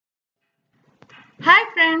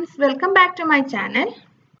friends, welcome back to my channel.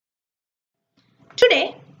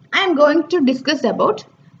 Today I am going to discuss about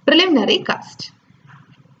preliminary cast.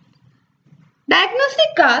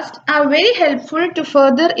 Diagnostic casts are very helpful to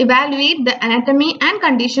further evaluate the anatomy and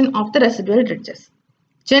condition of the residual ridges.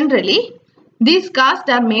 Generally, these casts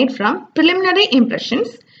are made from preliminary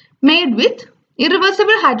impressions made with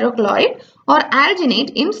irreversible hydrochloride or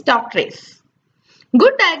alginate in stock trays.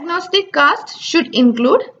 Good diagnostic casts should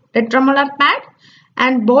include retromolar pad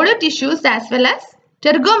and border tissues as well as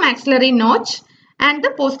pterygomaxillary notch and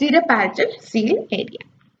the posterior parietal seal area.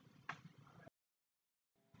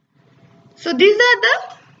 So these are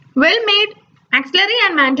the well-made maxillary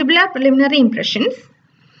and mandibular preliminary impressions.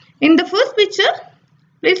 In the first picture,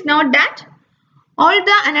 please note that all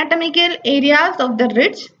the anatomical areas of the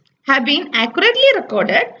ridge have been accurately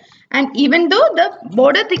recorded, and even though the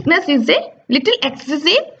border thickness is a little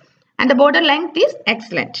excessive and the border length is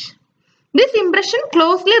excellent. This impression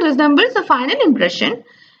closely resembles a final impression,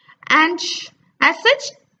 and as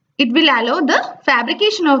such it will allow the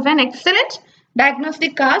fabrication of an excellent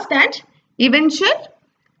diagnostic cast and eventual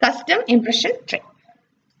custom impression tray.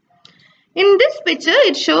 In this picture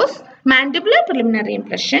it shows mandibular preliminary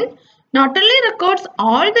impression. Not only records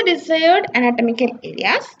all the desired anatomical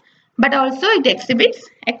areas, but also it exhibits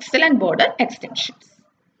excellent border extensions.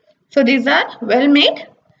 So these are well made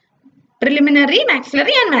preliminary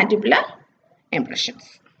maxillary and mandibular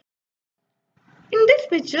impressions. In this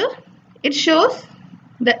picture it shows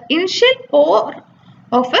the initial pore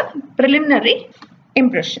of a preliminary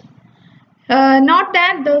impression. Note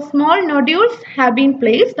that the small nodules have been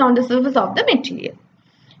placed on the surface of the material.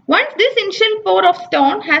 Once this initial pore of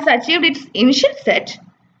stone has achieved its initial set,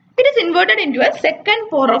 it is inverted into a second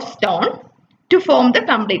pore of stone to form the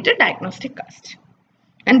completed diagnostic cast.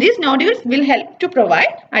 And these nodules will help to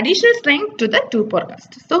provide additional strength to the two-pore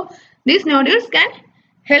cast. So these nodules can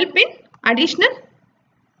help in additional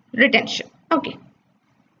retention. Okay.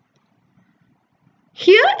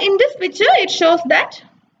 Here in this picture it shows that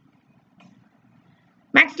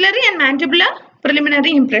maxillary and mandibular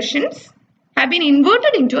preliminary impressions have been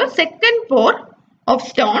inverted into a second pore of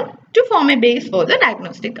stone to form a base for the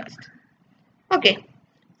diagnostic cast. Okay.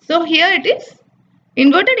 So here it is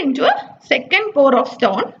inverted into a second pore of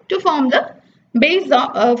stone to form the base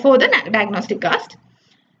for the diagnostic cast.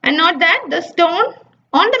 And note that the stone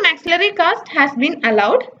on the maxillary cast has been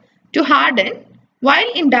allowed to harden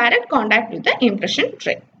while in direct contact with the impression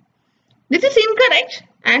tray. This is incorrect,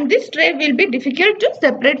 and this tray will be difficult to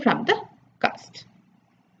separate from the cast.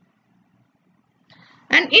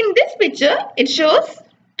 And in this picture it shows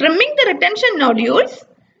trimming the retention nodules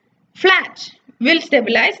flat will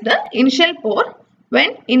stabilize the initial pore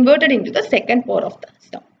when inverted into the second pore of the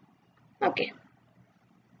stone. Okay.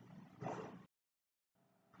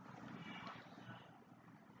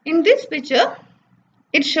 In this picture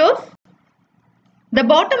it shows the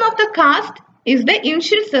bottom of the cast is the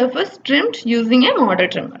initial surface trimmed using a model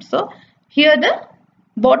trimmer. So here the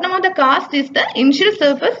bottom of the cast is the initial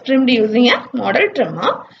surface trimmed using a model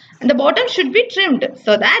trimmer, and the bottom should be trimmed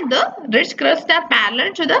so that the ridge crusts are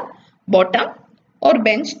parallel to the bottom or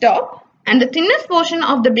bench top, and the thinnest portion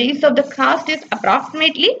of the base of the cast is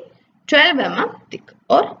approximately 12 mm thick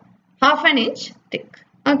or half an inch thick.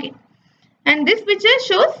 Okay. And this picture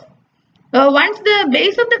shows once the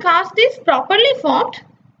base of the cast is properly formed,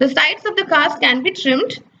 the sides of the cast can be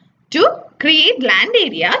trimmed to create land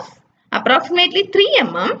areas approximately 3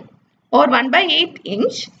 mm or 1/8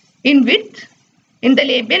 inch in width in the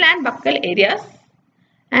labial and buccal areas,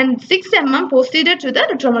 and 6 mm posterior to the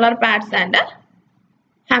retromolar pads and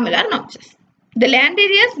hamular notches. The land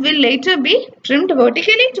areas will later be trimmed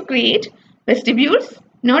vertically to create vestibules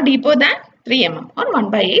no deeper than 3 mm or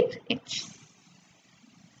 1/8 inch.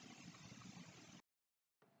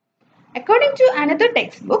 According to another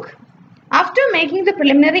textbook, after making the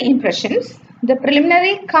preliminary impressions, the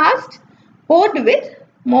preliminary cast poured with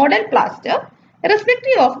model plaster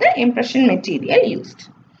irrespective of the impression material used.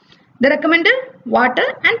 The recommended water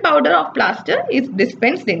and powder of plaster is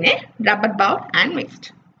dispensed in a rubber bowl and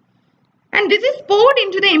mixed. And this is poured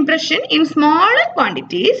into the impression in smaller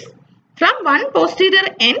quantities from one posterior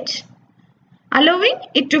end, allowing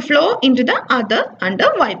it to flow into the other under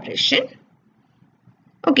vibration.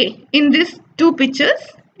 Okay, in these two pictures,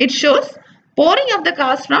 it shows pouring of the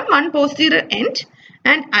cast from one posterior end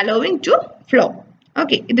and allowing to flow.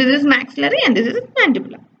 Okay, this is maxillary and this is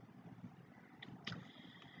mandibular.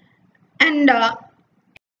 And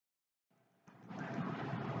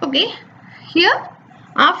okay, here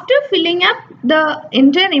after filling up the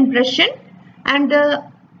entire impression and the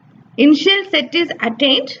initial set is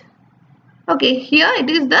attained, okay, here it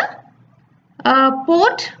is the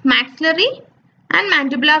port, maxillary and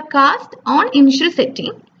mandibular cast on initial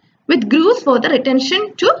setting with grooves for the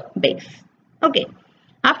retention to base. Okay.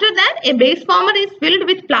 After that, a base former is filled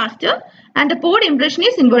with plaster and the poured impression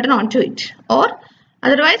is inverted onto it, or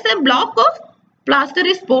otherwise a block of plaster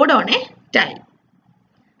is poured on a tile.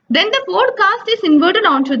 Then the poured cast is inverted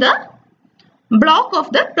onto the block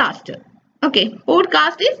of the plaster. Okay, poured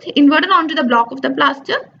cast is inverted onto the block of the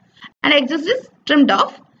plaster and excess is trimmed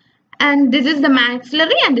off, and this is the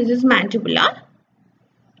maxillary and this is mandibular.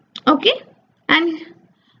 Okay, and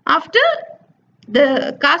after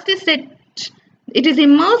the cast is set, it is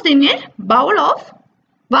immersed in a bowl of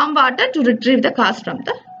warm water to retrieve the cast from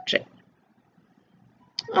the tray.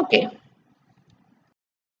 Okay.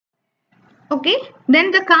 Okay,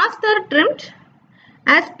 then the casts are trimmed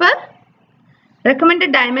as per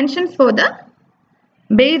recommended dimensions for the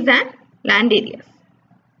base and land areas.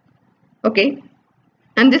 Okay,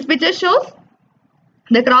 and this picture shows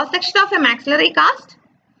the cross section of a maxillary cast.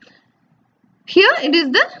 Here it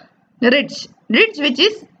is the ridge which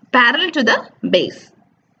is parallel to the base.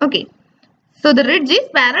 Okay, so the ridge is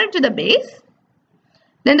parallel to the base.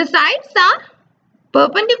 Then the sides are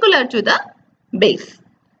perpendicular to the base.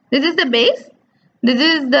 This is the base. This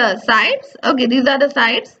is the sides. Okay, these are the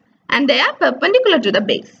sides and they are perpendicular to the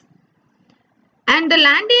base. And the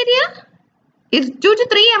land area is 2 to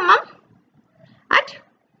 3 mm at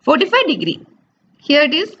 45 degree. Here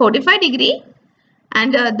it is 45 degree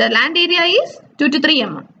and the land area is 2 to 3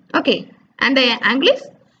 mm. Okay, and the angle is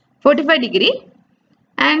 45 degree.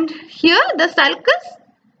 And here the sulcus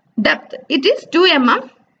depth, it is 2 mm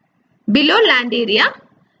below land area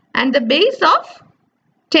and the base of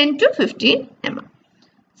 10 to 15 mm.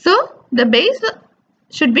 So the base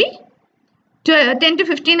should be 10 to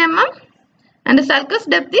 15 mm and the sulcus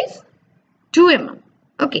depth is 2 mm.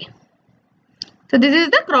 Okay. So this is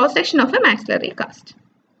the cross section of a maxillary cast.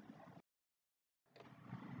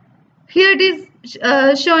 Here it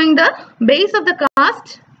is showing the base of the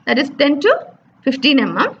cast, that is 10 to 15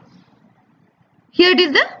 mm. Here it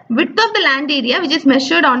is the width of the land area which is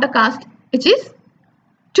measured on the cast, which is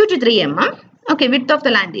 2 to 3 mm. Okay, width of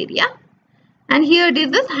the land area. And here it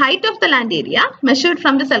is the height of the land area measured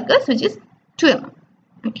from the sulcus, which is 2 mm.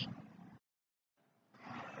 Okay.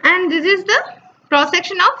 And this is the cross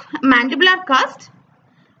section of mandibular cast.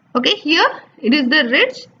 Okay, here it is the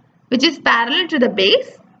ridge which is parallel to the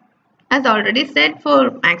base, as already said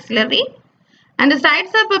for maxillary, and the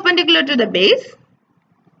sides are perpendicular to the base.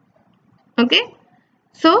 Okay,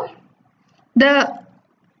 so the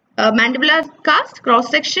mandibular cast cross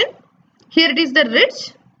section, here it is the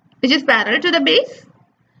ridge which is parallel to the base,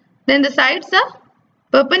 then the sides are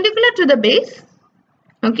perpendicular to the base.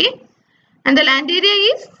 Okay, and the land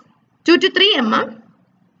area is 2 to 3 mm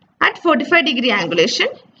at 45 degree angulation.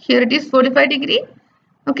 Here it is 45 degree.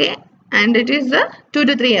 Okay, and it is 2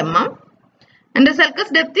 to 3 mm and the sulcus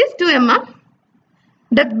depth is 2 mm,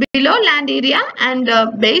 depth below land area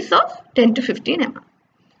and base of 10 to 15 mm.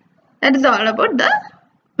 That is all about the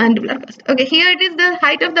mandibular cast. Okay, here it is the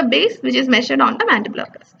height of the base which is measured on the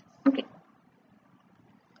mandibular cast. Okay,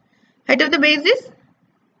 height of the base is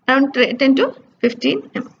around 10 to 15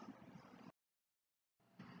 mm.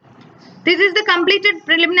 This is the completed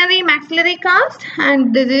preliminary maxillary cast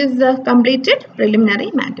and this is the completed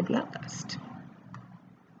preliminary mandibular cast.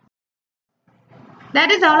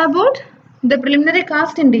 That is all about the preliminary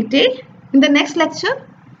cast in detail. In the next lecture,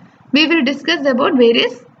 we will discuss about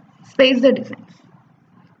various spacer designs.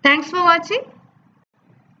 Thanks for watching.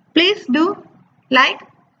 Please do like,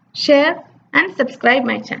 share and subscribe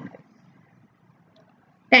my channel.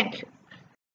 Thank you.